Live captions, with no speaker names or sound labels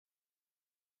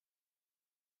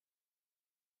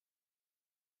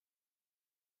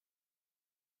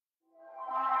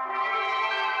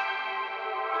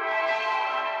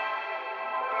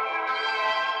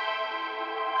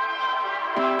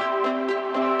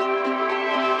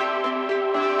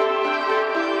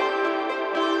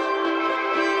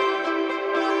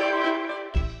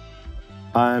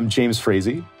I'm James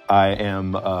Frazee. I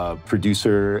am a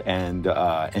producer and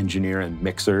engineer and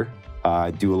mixer.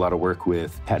 I do a lot of work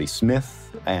with Patti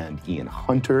Smith and Ian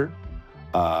Hunter.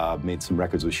 Made some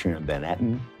records with Sharon Van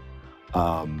Etten.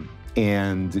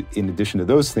 And in addition to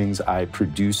those things, I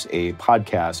produce a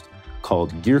podcast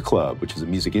called Gear Club, which is a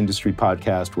music industry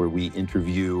podcast where we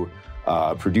interview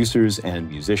producers and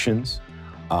musicians.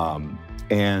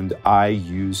 And I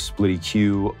use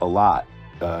SplitEQ a lot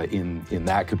in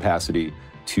that capacity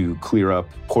to clear up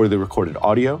poorly recorded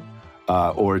audio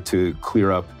or to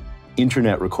clear up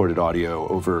internet recorded audio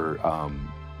over,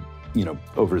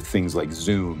 over things like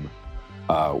Zoom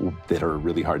that are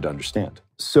really hard to understand.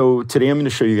 So today I'm going to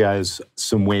show you guys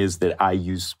some ways that I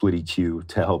use SplitEQ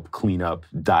to help clean up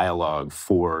dialogue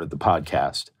for the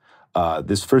podcast.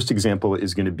 This first example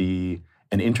is going to be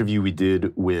an interview we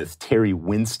did with Terry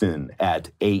Winston at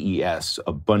AES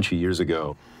a bunch of years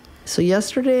ago. So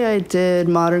yesterday I did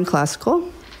modern classical.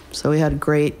 So we had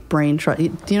great brain trust.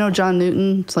 Do you know John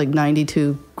Newton? It's like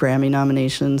 92 Grammy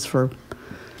nominations for,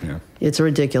 It's a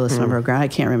ridiculous number of Grammys. I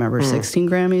can't remember, 16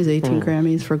 Grammys, 18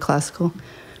 Grammys for classical.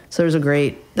 So that was a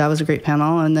great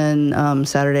panel. And then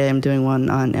Saturday I'm doing one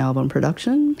on album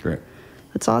production. Great.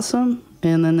 That's awesome.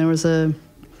 And then there was a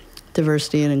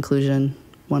diversity and inclusion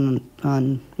one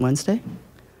on Wednesday.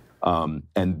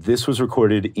 And this was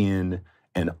recorded in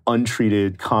an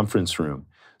untreated conference room.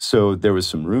 So there was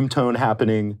some room tone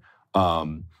happening.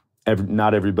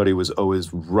 Not everybody was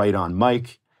always right on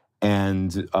mic.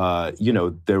 And,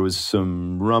 there was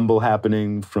some rumble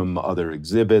happening from other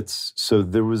exhibits. So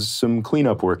there was some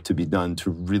cleanup work to be done to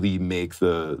really make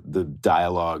the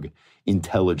dialogue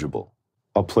intelligible.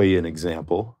 I'll play you an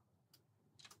example.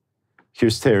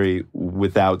 Here's Terry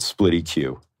without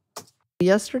SplitEQ.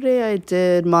 Yesterday I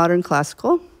did modern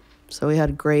classical. So we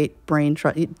had great brain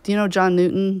trust. Do you know John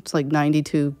Newton? It's like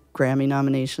 92 Grammy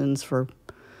nominations for,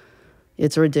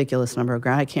 it's a ridiculous number of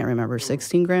Grammys. I can't remember,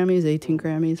 16 Grammys, 18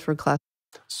 Grammys for classical.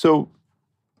 So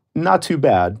not too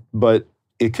bad, but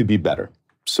it could be better.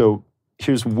 So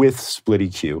here's with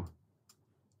SplitEQ.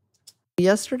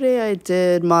 Yesterday I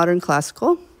did modern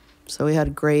classical. So we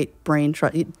had great brain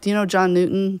trust. Do you know John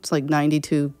Newton? It's like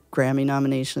 92 Grammy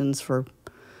nominations for,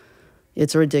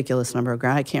 it's a ridiculous number of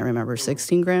Grammys. I can't remember,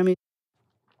 16 Grammys.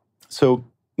 So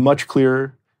much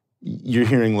clearer. You're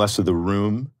hearing less of the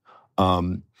room.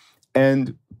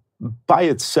 And by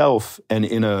itself and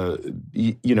in a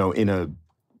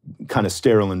kind of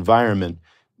sterile environment,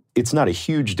 it's not a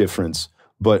huge difference.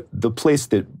 But the place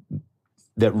that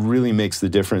really makes the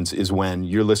difference is when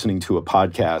you're listening to a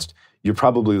podcast. You're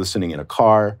probably listening in a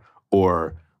car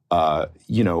or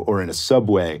in a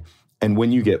subway. And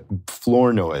when you get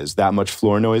floor noise, that much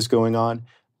floor noise going on,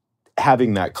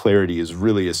 having that clarity is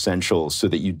really essential so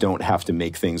that you don't have to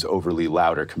make things overly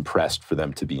loud or compressed for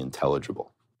them to be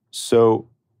intelligible. So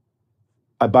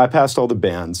I bypassed all the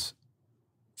bands.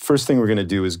 First thing we're going to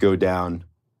do is go down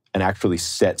and actually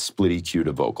set SplitEQ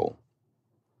to vocal.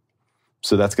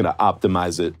 So that's going to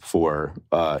optimize it for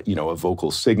a vocal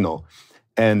signal.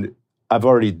 And I've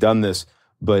already done this,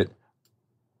 but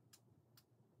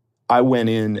I went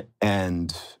in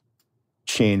and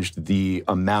changed the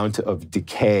amount of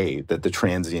decay that the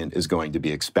transient is going to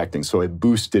be expecting. So I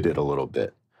boosted it a little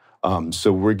bit.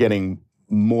 So we're getting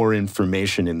more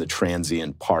information in the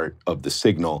transient part of the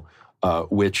signal,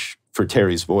 which for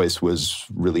Terry's voice was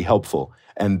really helpful.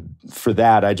 And for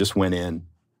that, I just went in,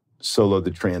 soloed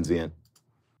the transient.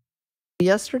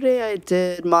 Yesterday I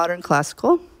did modern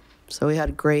classical. So we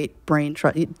had great brain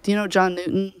trust. Do you know John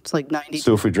Newton? It's like 90.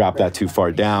 So if we drop that too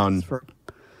far down,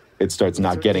 it starts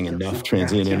not getting enough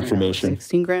transient information.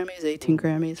 16 Grammys, 18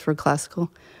 Grammys for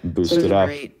classical. Boost it up.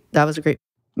 That was a great.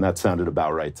 And that sounded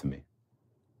about right to me.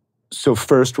 So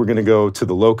first we're going to go to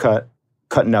the low cut,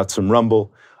 cutting out some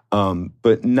rumble,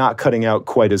 but not cutting out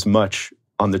quite as much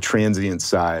on the transient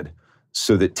side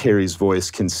so that Terry's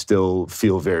voice can still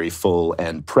feel very full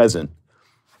and present.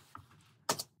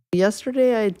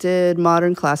 Yesterday I did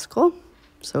modern classical.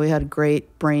 So we had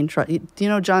great brain trust. Do you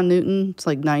know John Newton? It's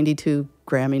like 92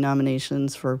 Grammy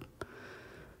nominations for,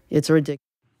 it's a ridiculous.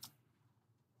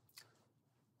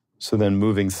 So then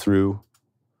moving through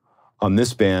on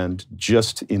this band,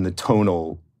 just in the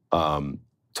tonal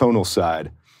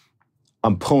side,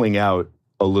 I'm pulling out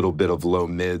a little bit of low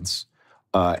mids.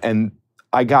 And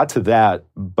I got to that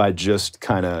by just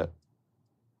kind of,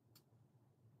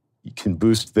 you can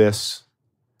boost this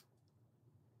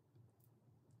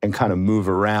and kind of move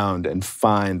around and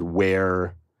find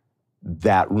where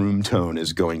that room tone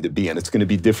is going to be. And it's going to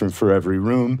be different for every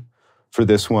room. For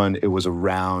this one, it was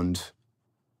around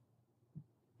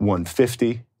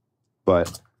 150,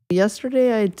 but...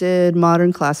 Yesterday I did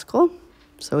modern classical.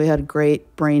 So we had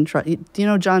great brain trust. Do you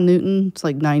know John Newton? It's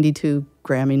like 92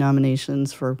 Grammy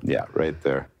nominations for. Yeah, right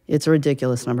there. It's a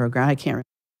ridiculous number of Grammy. I can't remember.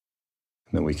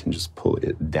 And then we can just pull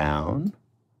it down.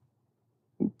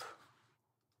 Oop.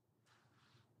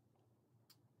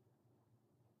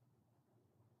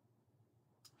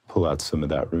 Pull out some of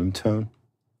that room tone.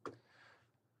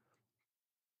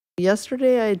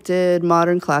 Yesterday I did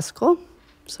modern classical.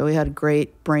 So we had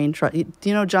great brain trust. Do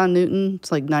you know John Newton?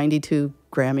 It's like 92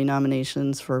 Grammy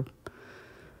nominations for.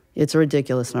 It's a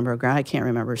ridiculous number of Grammy. I can't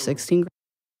remember. 16.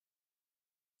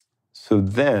 So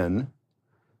then,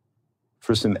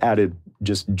 for some added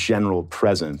just general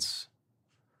presence,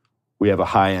 we have a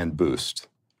high-end boost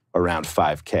around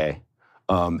 5K.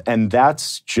 And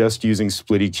that's just using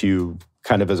SplitEQ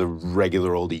kind of as a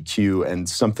regular old EQ. And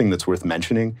something that's worth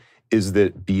mentioning is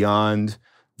that beyond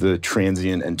the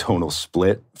transient and tonal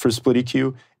split for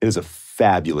SplitEQ, it is a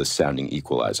fabulous sounding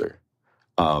equalizer.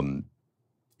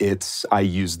 I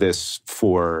use this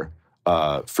for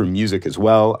music as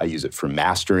well. I use it for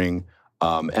mastering.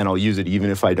 And I'll use it even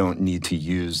if I don't need to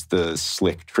use the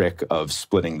slick trick of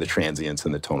splitting the transients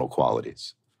and the tonal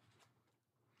qualities.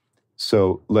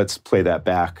 So let's play that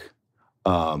back.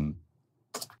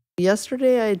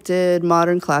 Yesterday I did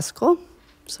modern classical.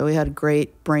 So we had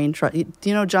great brain trust. Do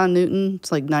you know John Newton?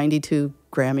 It's like 92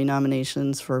 Grammy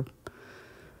nominations for.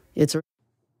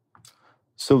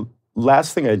 So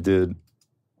last thing I did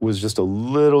was just a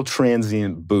little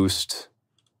transient boost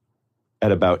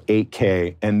at about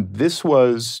 8K. And this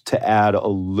was to add a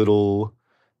little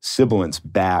sibilance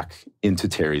back into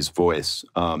Terry's voice.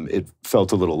 It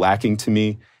felt a little lacking to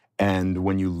me. And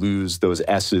when you lose those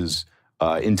S's,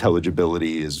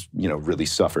 intelligibility really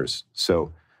suffers.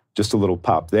 So just a little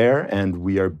pop there, and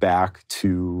we are back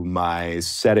to my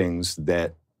settings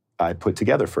that I put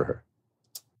together for her.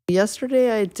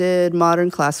 Yesterday I did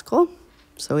modern classical.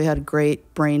 So we had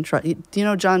great brain trust. Do you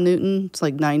know John Newton? It's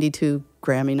like 92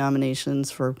 Grammy nominations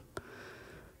for.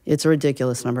 It's a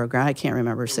ridiculous number of Grammy. I can't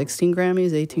remember. 16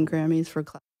 Grammys, 18 Grammys for.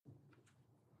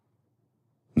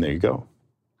 And there you go.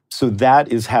 So that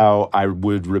is how I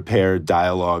would repair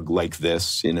dialogue like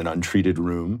this in an untreated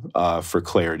room for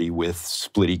clarity with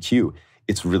SplitEQ.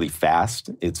 It's really fast.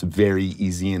 It's very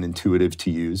easy and intuitive to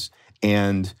use.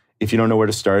 And if you don't know where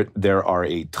to start, there are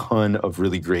a ton of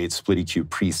really great SplitEQ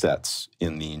presets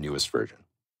in the newest version.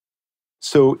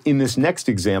 So in this next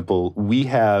example, we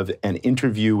have an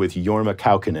interview with Jorma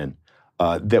Kaukonen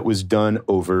that was done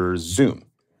over Zoom.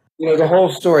 The whole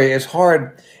story, it's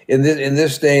hard in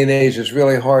this day and age, it's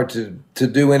really hard to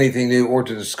do anything new or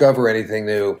to discover anything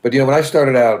new. But, when I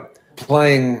started out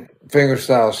playing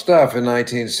fingerstyle stuff in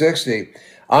 1960,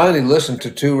 I only listened to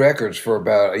 2 records for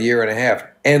about a year and a half.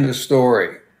 End of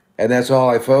story. And that's all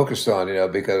I focused on,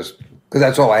 because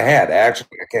that's all I had.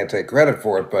 Actually, I can't take credit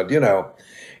for it. But,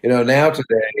 now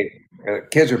today,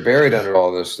 kids are buried under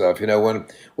all this stuff.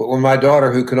 When my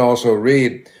daughter, who can also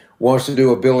read, wants to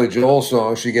do a Billy Joel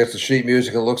song, she gets the sheet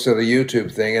music and looks at a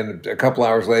YouTube thing, and a couple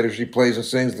hours later, she plays and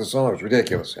sings the song. It's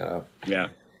ridiculous, Yeah.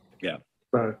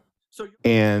 Right.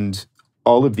 And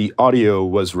all of the audio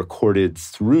was recorded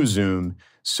through Zoom,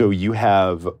 so you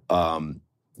have,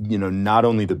 not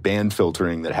only the band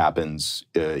filtering that happens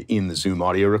in the Zoom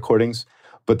audio recordings,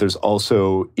 but there's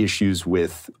also issues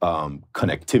with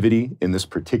connectivity in this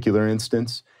particular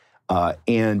instance.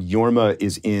 And Jorma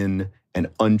is in an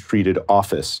untreated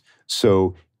office.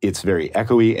 So it's very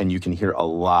echoey, and you can hear a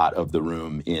lot of the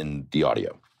room in the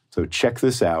audio. So check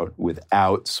this out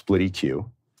without SplitEQ.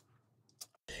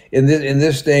 In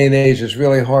this day and age, it's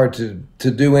really hard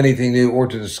to do anything new or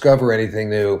to discover anything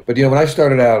new. But, when I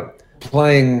started out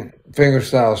playing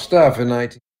fingerstyle stuff in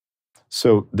 19...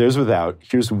 So there's without.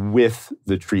 Here's with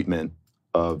the treatment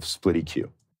of SplitEQ.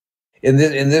 In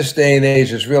this day and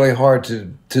age, it's really hard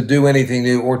to do anything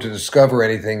new or to discover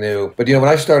anything new. But, when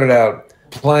I started out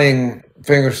playing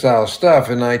fingerstyle stuff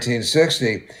in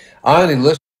 1960, I only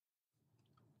listened.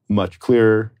 Much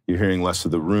clearer. You're hearing less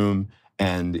of the room.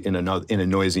 And in a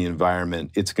noisy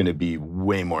environment, it's going to be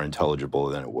way more intelligible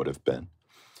than it would have been.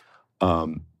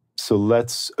 So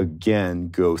let's, again,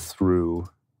 go through,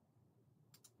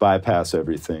 bypass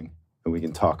everything, and we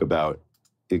can talk about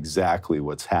exactly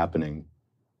what's happening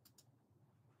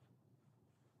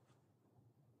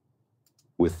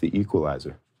with the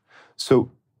equalizer.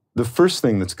 So the first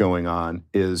thing that's going on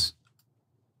is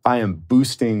I am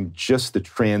boosting just the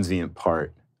transient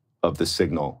part of the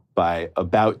signal by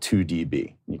about 2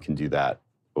 dB. You can do that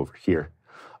over here.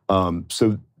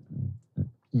 So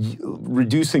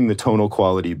reducing the tonal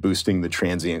quality, boosting the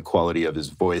transient quality of his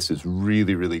voice is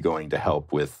really, really going to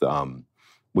help with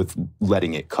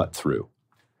letting it cut through.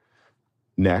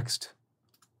 Next,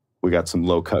 We got some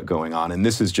low cut going on, and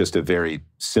this is just a very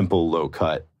simple low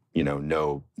cut,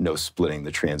 no splitting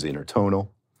the transient or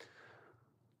tonal.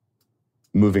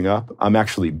 Moving up, I'm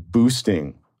actually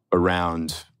boosting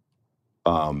around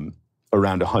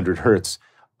 100 hertz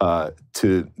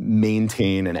to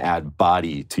maintain and add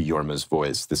body to Jorma's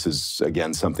voice. This is,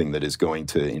 again, something that is going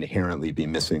to inherently be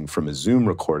missing from a Zoom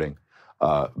recording,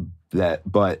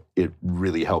 but it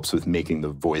really helps with making the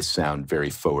voice sound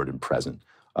very forward and present.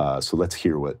 So let's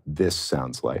hear what this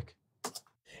sounds like.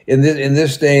 In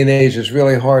this day and age, it's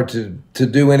really hard to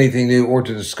do anything new or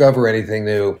to discover anything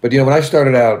new. But when I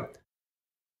started out,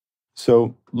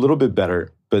 so a little bit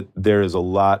better, but there is a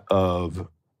lot of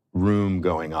room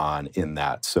going on in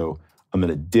that. So I'm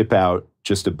going to dip out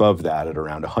just above that at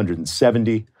around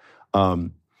 170.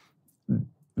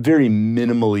 Very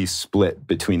minimally split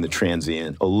between the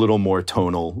transient, a little more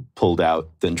tonal pulled out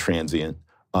than transient.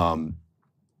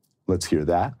 Let's hear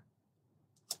that.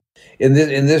 In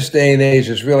this day and age,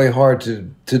 it's really hard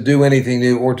to do anything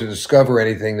new or to discover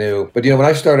anything new. But when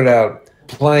I started out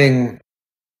playing.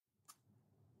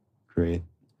 Great.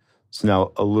 So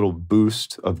now a little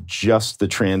boost of just the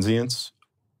transients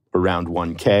around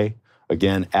 1K.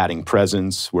 Again, adding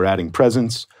presence. We're adding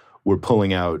presence. We're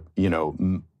pulling out,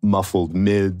 muffled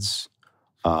mids.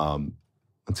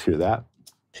 Let's hear that.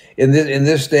 In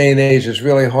this day and age, it's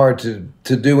really hard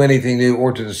to do anything new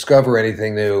or to discover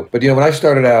anything new. But when I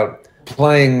started out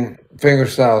playing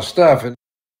fingerstyle stuff, and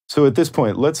so at this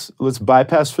point, let's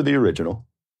bypass for the original.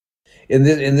 In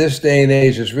this day and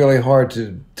age, it's really hard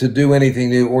to do anything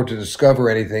new or to discover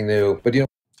anything new. But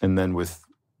and then with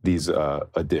these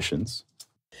additions.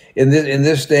 In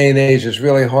this day and age, it's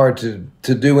really hard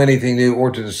to do anything new or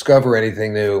to discover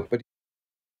anything new. But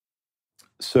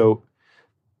so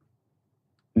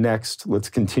next, let's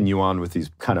continue on with these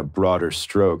kind of broader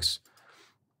strokes.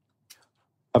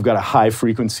 I've got a high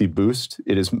frequency boost.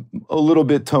 It is a little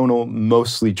bit tonal,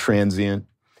 mostly transient.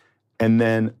 And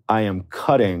then I am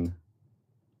cutting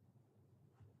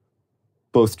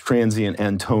both transient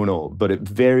and tonal, but at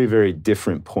very, very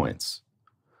different points.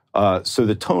 So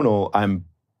the tonal, I'm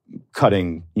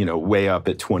cutting, way up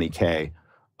at 20K.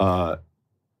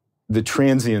 The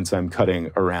transients, I'm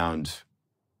cutting around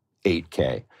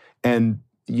 8K. And,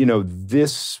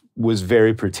 this was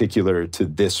very particular to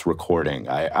this recording.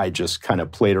 I just kind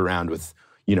of played around with,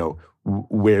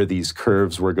 where these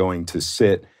curves were going to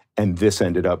sit, and this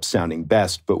ended up sounding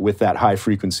best. But with that high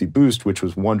frequency boost, which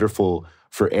was wonderful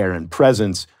for air and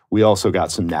presence, we also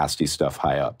got some nasty stuff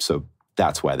high up. So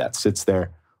that's why that sits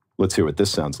there. Let's hear what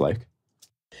this sounds like.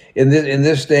 In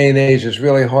this day and age, it's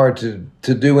really hard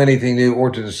to do anything new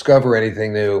or to discover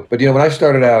anything new. But when I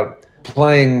started out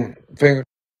playing finger.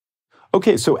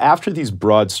 Okay, so after these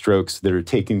broad strokes that are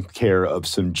taking care of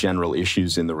some general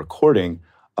issues in the recording,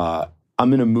 I'm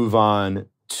going to move on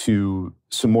to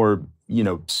some more,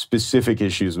 specific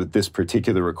issues with this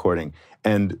particular recording.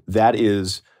 And that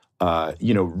is,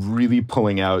 really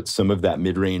pulling out some of that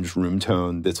mid-range room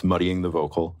tone that's muddying the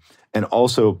vocal, and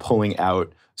also pulling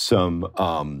out some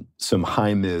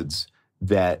high mids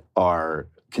that are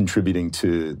contributing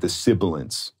to the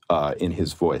sibilance in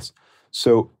his voice.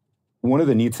 So one of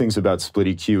the neat things about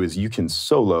SplitEQ is you can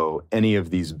solo any of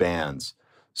these bands.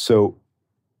 So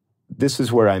this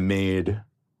is where I made,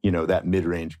 that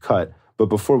mid-range cut. But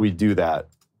before we do that,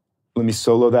 let me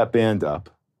solo that band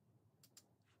up.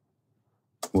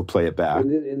 We'll play it back.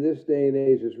 In this day and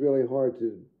age, it's really hard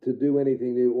to do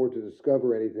anything new or to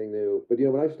discover anything new. But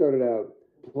when I started out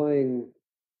playing.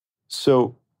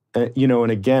 So,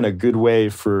 and again, a good way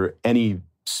for any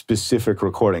specific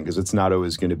recording, because it's not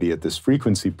always going to be at this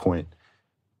frequency point,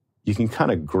 you can kind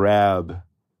of grab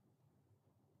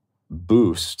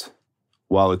boost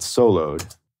while it's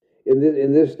soloed. In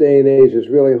this day and age, it's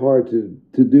really hard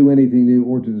to do anything new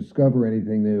or to discover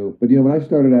anything new. But when I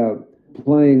started out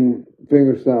playing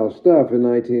fingerstyle stuff in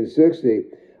 1960,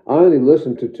 I only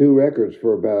listened to 2 records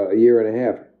for about a year and a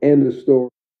half. End of story.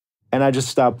 And I just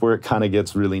stop where it kind of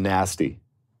gets really nasty.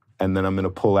 And then I'm going to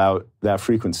pull out that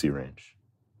frequency range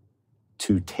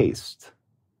to taste.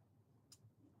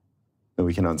 And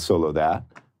we can unsolo that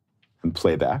and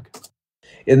play back.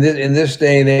 In this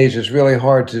day and age, it's really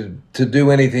hard to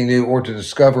do anything new or to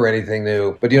discover anything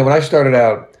new. But when I started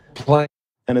out playing.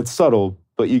 And it's subtle,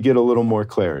 but you get a little more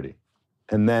clarity.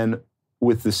 And then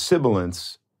with the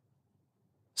sibilance,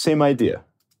 same idea.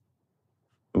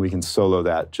 And we can solo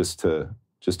that just to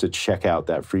check out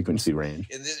that frequency range.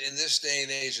 In this day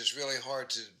and age, it's really hard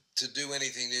to do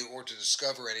anything new or to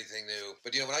discover anything new.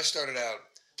 But when I started out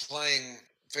playing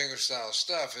fingerstyle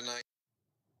stuff,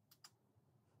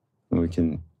 and we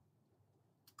can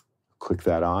click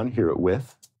that on, hear it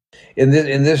with. in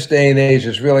this day and age,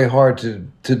 it's really hard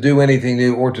to do anything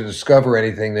new or to discover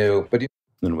anything new. But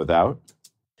And without?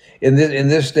 in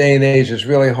this day and age, it's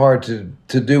really hard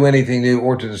to do anything new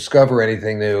or to discover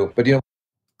anything new. But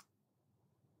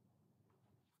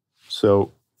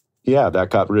So yeah, that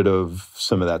got rid of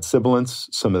some of that sibilance,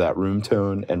 some of that room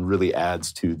tone, and really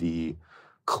adds to the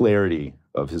clarity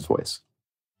of his voice.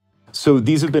 So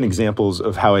these have been examples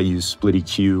of how I use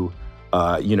SplitEQ,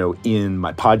 in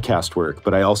my podcast work,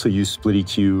 but I also use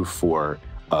SplitEQ for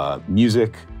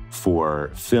music,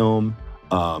 for film,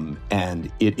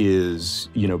 and it is,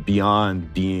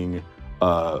 beyond being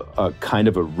a kind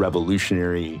of a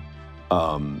revolutionary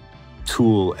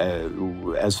tool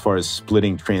as far as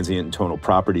splitting transient and tonal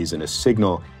properties in a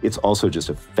signal. It's also just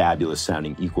a fabulous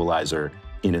sounding equalizer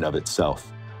in and of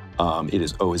itself. It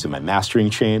is always in my mastering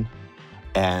chain,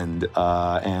 and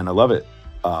I love it.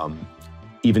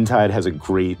 Eventide has a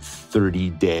great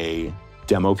 30-day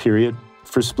demo period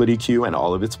for SplitEQ and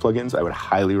all of its plugins. I would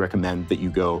highly recommend that you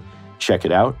go check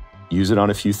it out, use it on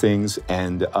a few things,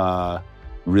 and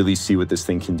really see what this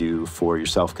thing can do for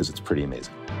yourself, because it's pretty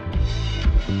amazing.